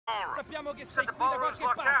Sappiamo che sei qui da qualche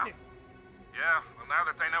parte. Yeah, well now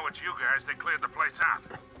that they know it's you guys, they cleared the place out.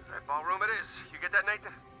 That ballroom it is. You get that,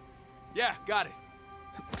 Nathan? Yeah, got it.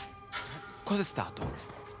 Cos'è stato?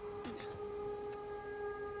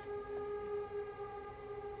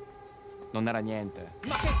 Non era niente.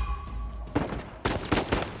 Ma che...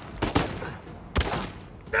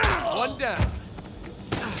 One down.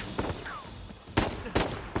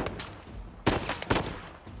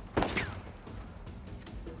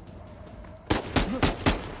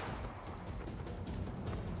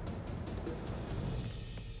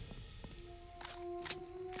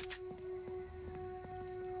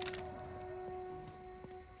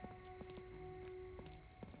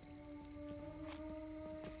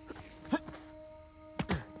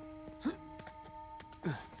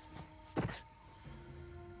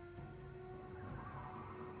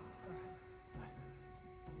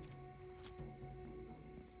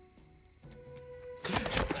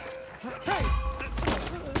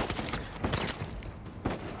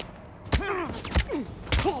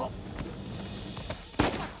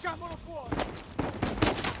 Facciamolo fuori!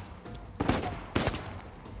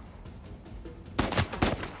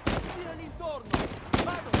 Gira l'intorno!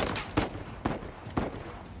 Vado!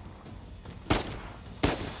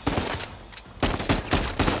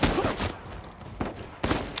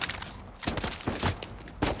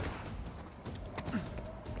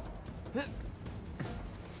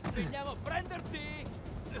 Veniamo a prenderti!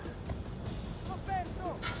 L'ho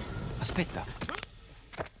perso! Aspetta. Non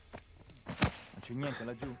c'è niente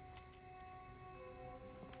laggiù.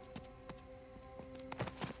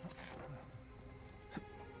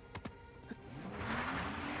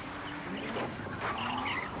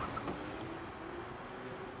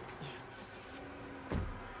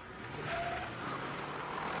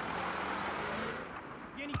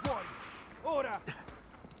 Vieni fuori! Ora!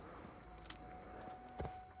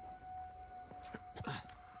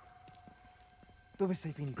 Dove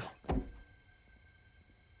sei finito?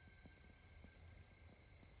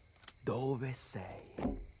 Dove sei?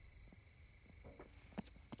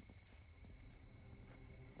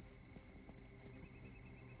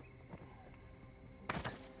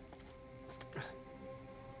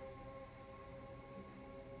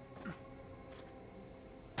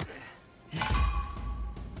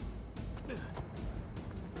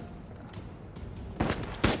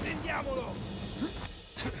 Prendiamolo!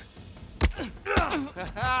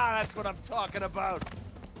 That's what I'm talking about!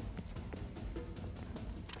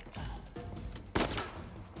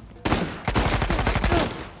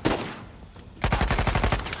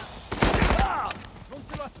 Non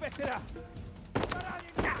te lo aspetterà!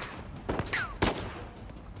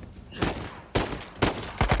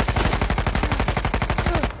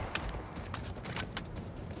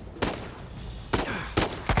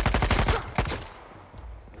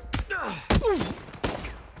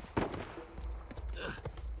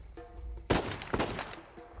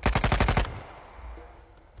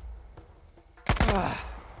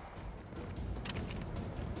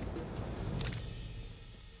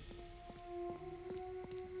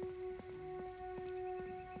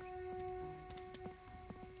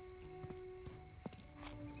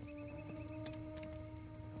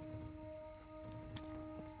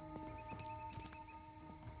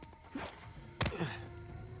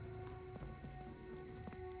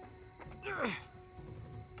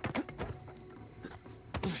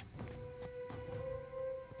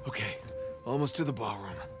 Okay, almost to the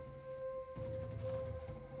ballroom.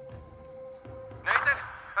 Nathan,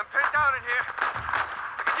 I'm pinned down in here.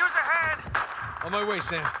 I could use a hand. On my way,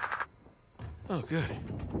 Sam. Oh, good.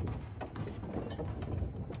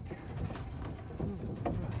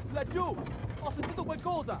 Laggiù! Ho sentito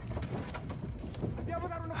qualcosa! Andiamo a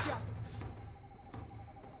dare un'occhiata!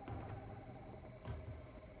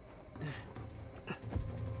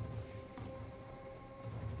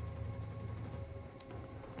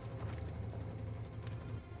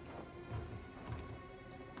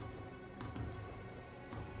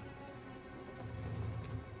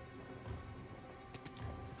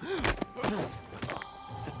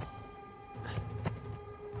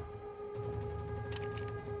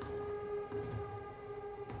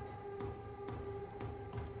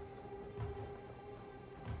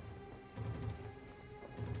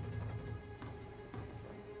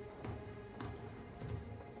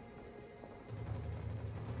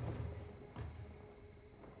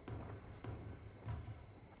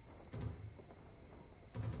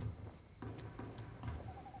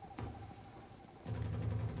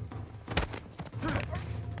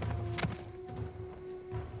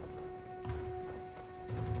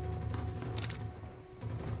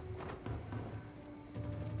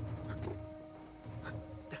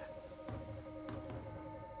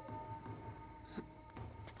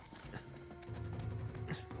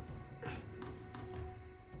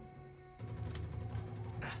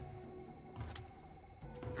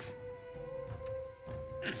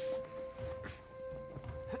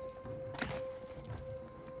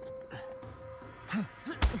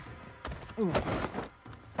 All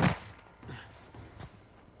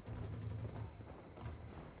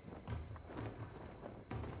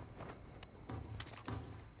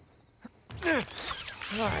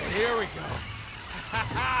right, here we go.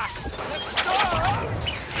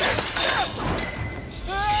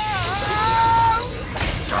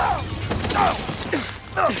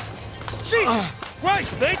 Jesus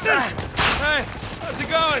Christ, Nathan! Hey, how's it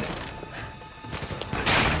going?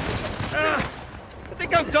 I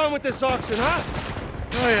think I'm done with this auction, huh?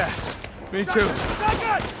 Oh yeah, me too.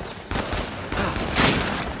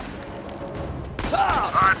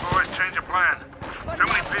 All right, boys, change of plan. Too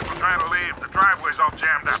many people trying to leave. The driveway's all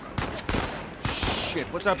jammed up. Shit,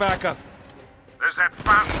 what's our backup? There's that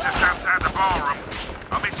fountain just outside the ballroom.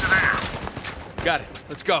 I'll meet you there. Got it.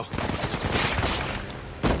 Let's go.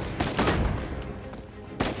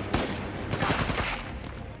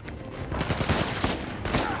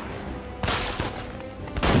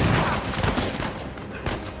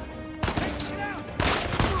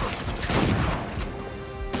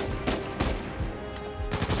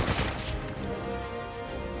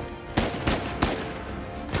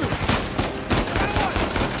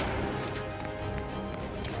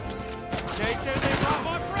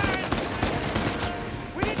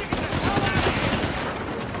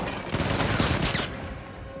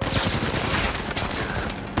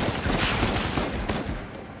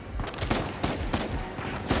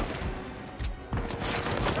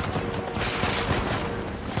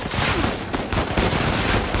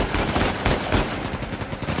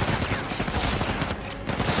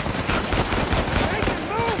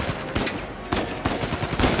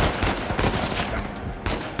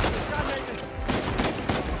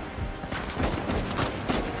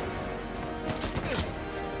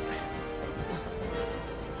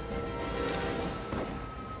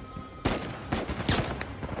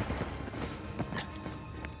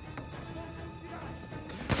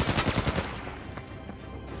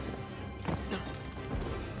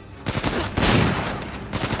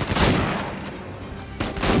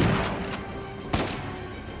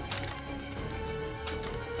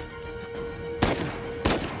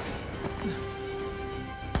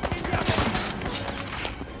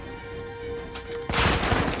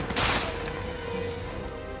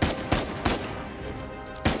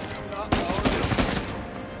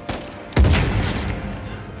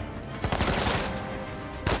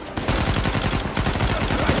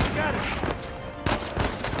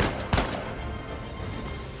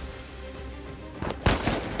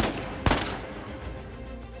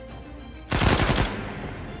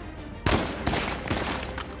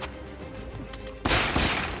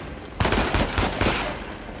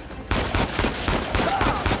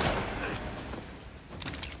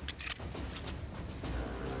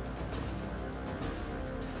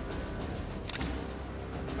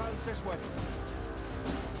 This way.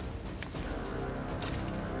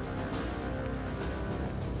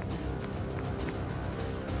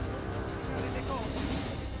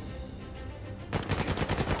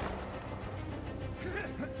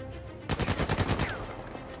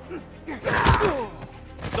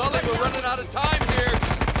 Sounds like we're running out of time here.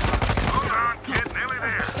 Hold on, kid. Nearly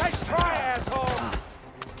there. Nice try, asshole!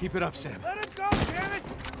 Keep it up, Sam. Let him go, damn it!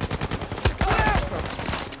 Get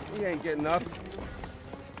after him! He ain't getting up.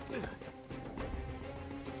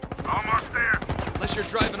 Almost there. Unless you're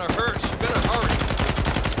driving a hearse, you better hurry.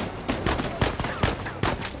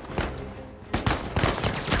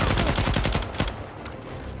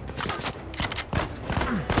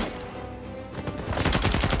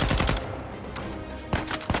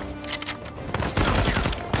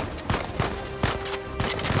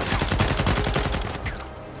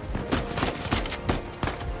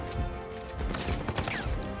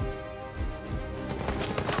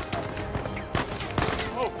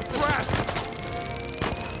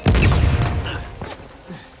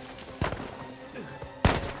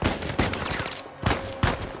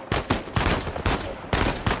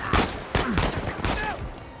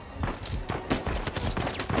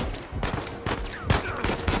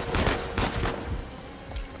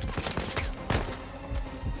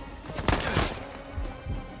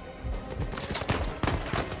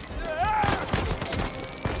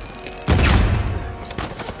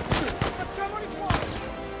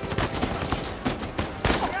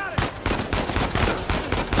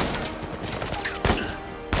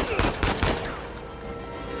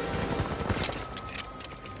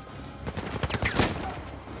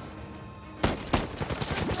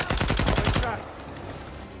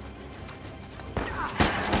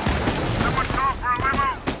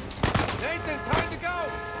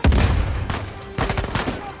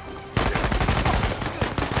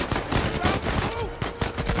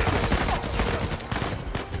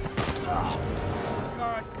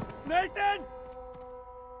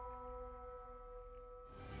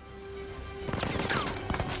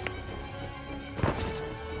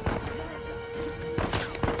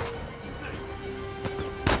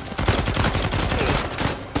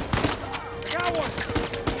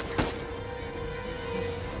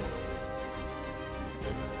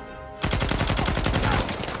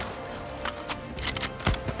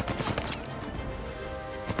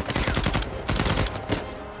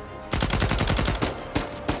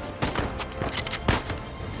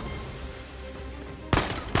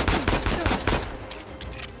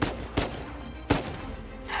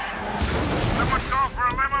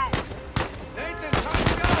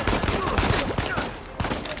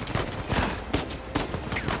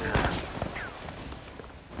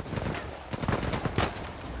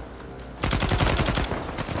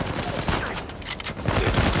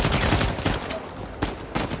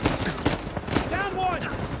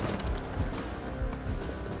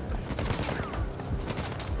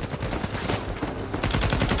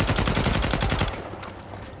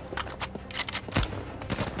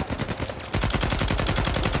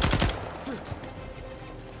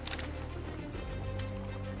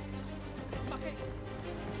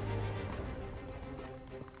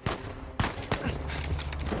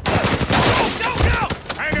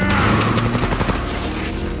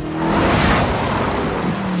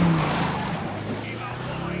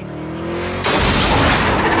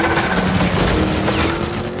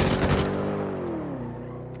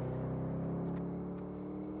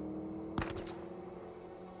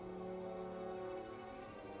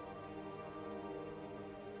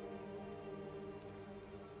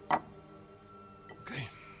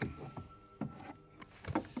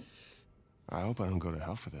 I hope I don't go to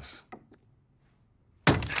hell for this.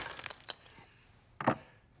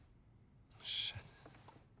 Shit.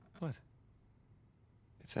 What?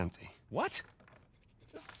 It's empty. What?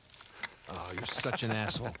 Oh, you're such an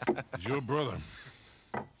asshole. He's your brother.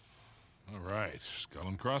 All right, skull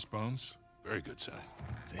and crossbones. Very good sign.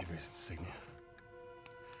 It's Avery's insignia.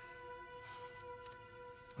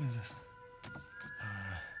 What is this?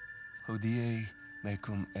 Hodie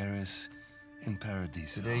mecum eris in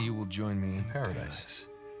paradiso. Today you will join me in paradise.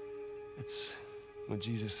 It's what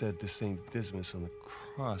Jesus said to Saint Dismas on the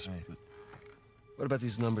cross. Right. But what about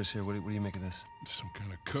these numbers here? What do you make of this? Some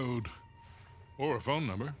kind of code. Or a phone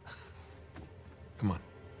number. Come on.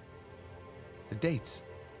 The dates.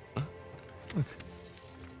 Huh? Look.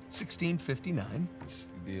 1659. It's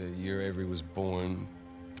the year Avery was born.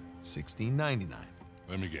 1699.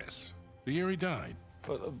 Let me guess. The year he died.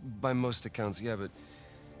 Well, by most accounts, yeah, but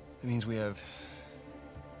it means we have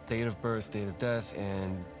date of birth, date of death,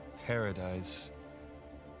 and paradise.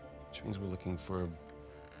 Which means we're looking for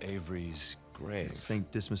Avery's grave.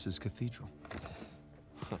 St. Dismas's cathedral.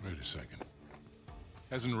 Wait a second.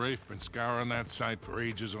 Hasn't Rafe been scouring that site for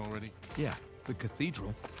ages already? Yeah, the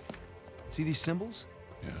cathedral. See these symbols?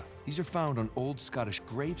 Yeah. These are found on old Scottish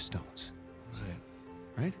gravestones.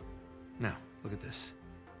 Right. Right? Now, look at this.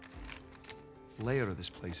 The layout of this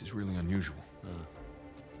place is really unusual.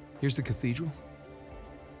 Here's the cathedral,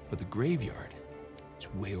 but the graveyard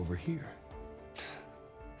is way over here.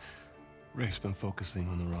 Rafe's been focusing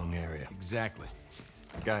on the wrong area. Exactly.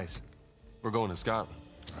 Guys, we're going to Scotland.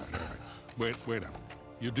 All right. Wait up.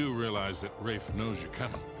 You do realize that Rafe knows you're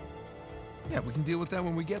coming. Yeah, we can deal with that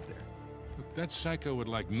when we get there. Look, that psycho would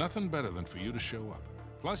like nothing better than for you to show up.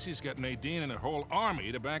 Plus, he's got Nadine and a whole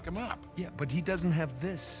army to back him up. Yeah, but he doesn't have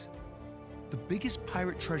this. The biggest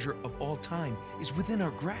pirate treasure of all time is within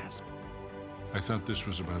our grasp. I thought this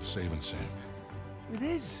was about saving Sam. It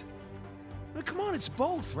is. Now, come on, it's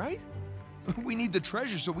both, right? We need the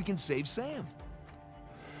treasure so we can save Sam.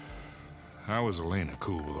 How is Elena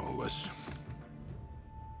cool with all this?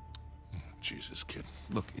 Jesus, kid.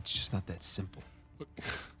 Look, it's just not that simple. Look,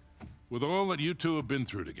 with all that you two have been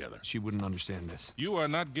through together, She wouldn't understand this. you are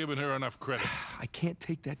not giving her enough credit. I can't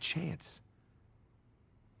take that chance.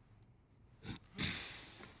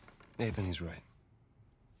 Nathan, he's right.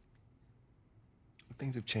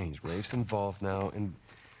 Things have changed. Rafe's involved now, and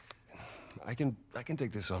I can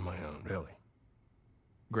take this on my own, really.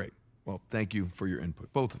 Great. Well, thank you for your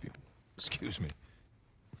input, both of you. Excuse me.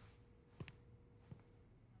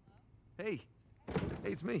 Hey.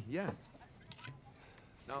 Hey, it's me, yeah.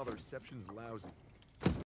 No, the reception's lousy.